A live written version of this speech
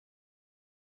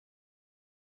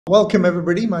Welcome,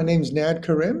 everybody. My name's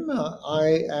Karim.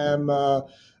 I am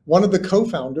one of the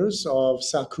co-founders of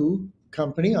Sakuu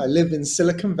company. I live in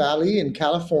Silicon Valley in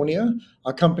California.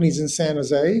 Our company's in San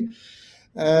Jose.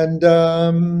 And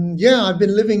yeah, I've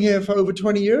been living here for over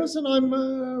 20 years, and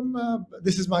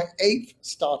this is my 8th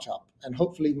startup and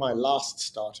hopefully my last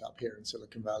startup here in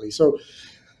Silicon Valley. So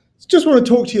just want to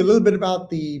talk to you a little bit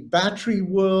about the battery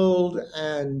world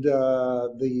and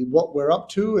what we're up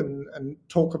to, and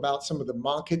talk about some of the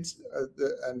markets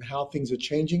and how things are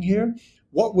changing here.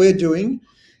 What we're doing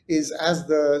is, as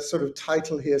the sort of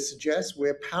title here suggests,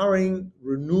 we're powering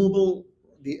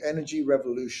the energy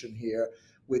revolution here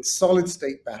with solid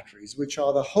state batteries, which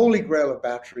are the holy grail of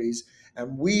batteries.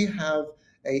 And we have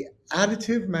a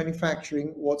additive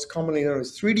manufacturing, what's commonly known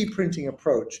as 3D printing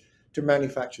approach to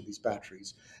manufacture these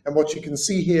batteries. And what you can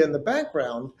see here in the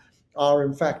background are,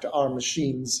 in fact, our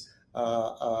machines.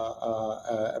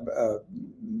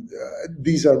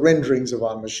 These are renderings of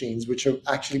our machines, which are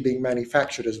actually being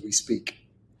manufactured as we speak.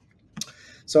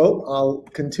 So I'll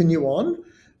continue on.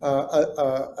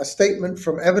 A statement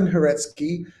from Evan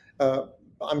Hiretsky.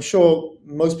 I'm sure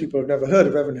most people have never heard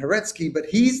of Evan Hiretsky, but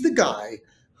he's the guy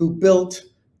who built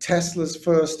Tesla's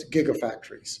first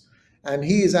gigafactories. And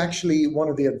he is actually one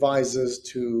of the advisors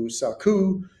to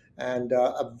Sakuu, and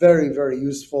a very, very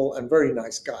useful and very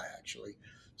nice guy, actually.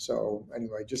 So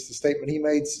anyway, just the statement he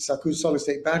made: Sakuu's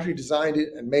solid-state battery designed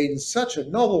it and made in such a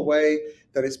novel way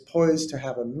that it's poised to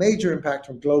have a major impact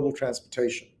on global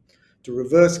transportation to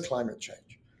reverse climate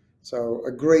change. So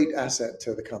a great asset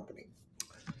to the company.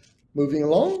 Moving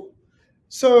along.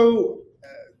 So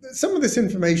some of this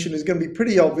information is going to be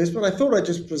pretty obvious, but I thought I'd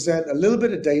just present a little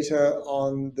bit of data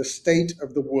on the state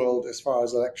of the world as far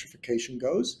as electrification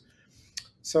goes.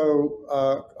 So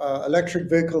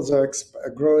electric vehicles are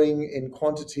growing in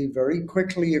quantity very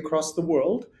quickly across the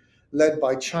world, led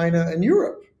by China and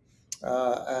Europe.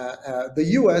 The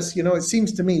US, it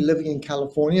seems to me, living in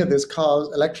California, there's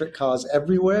electric cars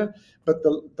everywhere, but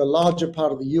the larger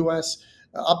part of the US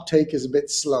uptake is a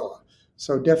bit slower.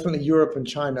 So definitely Europe and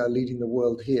China are leading the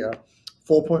world here.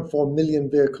 4.4 million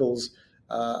vehicles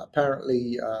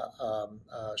apparently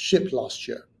shipped last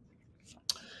year.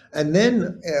 And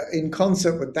then in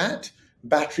concert with that,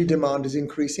 battery demand is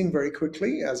increasing very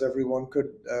quickly, as everyone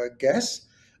could guess.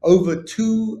 Over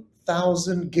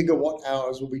 2,000 gigawatt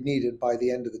hours will be needed by the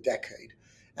end of the decade.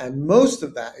 And most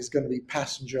of that is going to be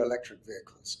passenger electric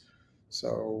vehicles.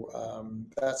 So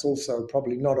that's also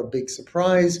probably not a big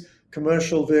surprise.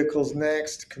 Commercial vehicles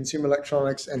next, consumer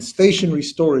electronics, and stationary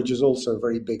storage is also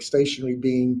very big. Stationary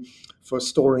being for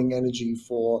storing energy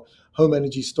for home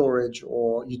energy storage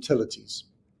or utilities.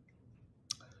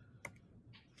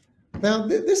 Now,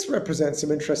 this represents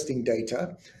some interesting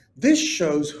data. This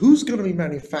shows who's going to be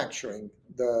manufacturing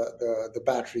the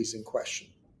batteries in question.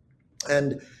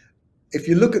 And if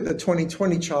you look at the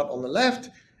 2020 chart on the left,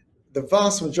 the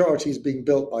vast majority is being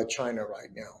built by China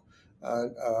right now.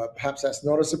 Perhaps that's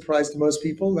not a surprise to most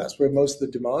people. That's where most of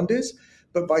the demand is.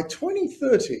 But by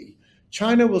 2030,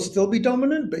 China will still be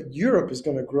dominant, but Europe is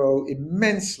going to grow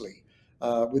immensely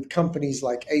with companies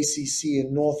like ACC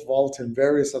and Northvolt and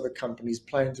various other companies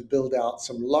planning to build out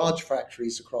some large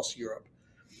factories across Europe.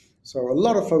 So a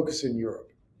lot of focus in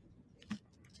Europe.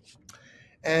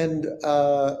 And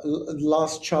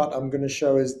last chart I'm going to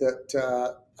show is that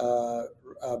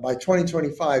by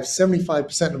 2025,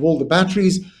 75% of all the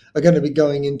batteries are going to be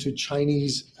going into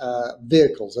Chinese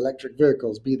vehicles, electric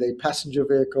vehicles, be they passenger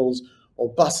vehicles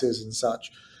or buses and such.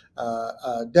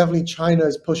 Definitely China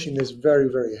is pushing this very,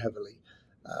 very heavily,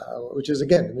 which is,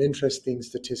 again, an interesting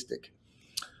statistic.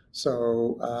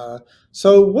 So,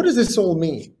 so what does this all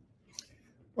mean?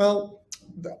 Well,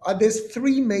 there's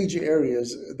 3 major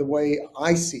areas, the way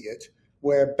I see it,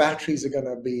 where batteries are going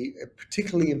to be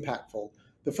particularly impactful.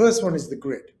 The first one is the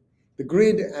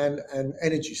grid and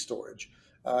energy storage.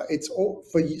 It's all,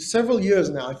 for several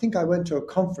years now. I think I went to a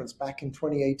conference back in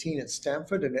 2018 at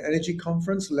Stanford, an energy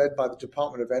conference led by the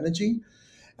Department of Energy.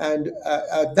 And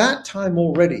at that time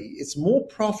already, it's more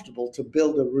profitable to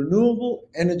build a renewable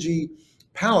energy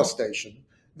power station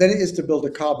than it is to build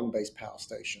a carbon-based power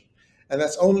station. And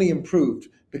that's only improved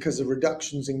because of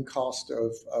reductions in cost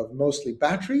of mostly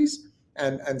batteries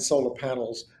and solar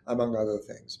panels, among other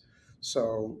things.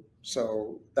 So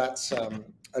that's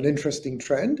an interesting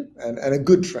trend and a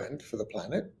good trend for the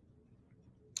planet.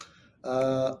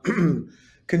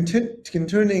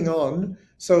 Continuing on,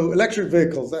 so electric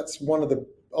vehicles, that's one of the,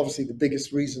 obviously the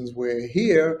biggest reasons we're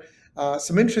here.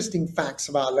 Some interesting facts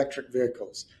about electric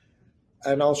vehicles.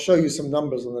 And I'll show you some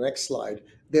numbers on the next slide.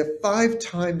 They're 5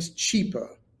 times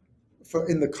cheaper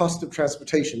in the cost of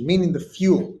transportation, meaning the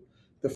fuel,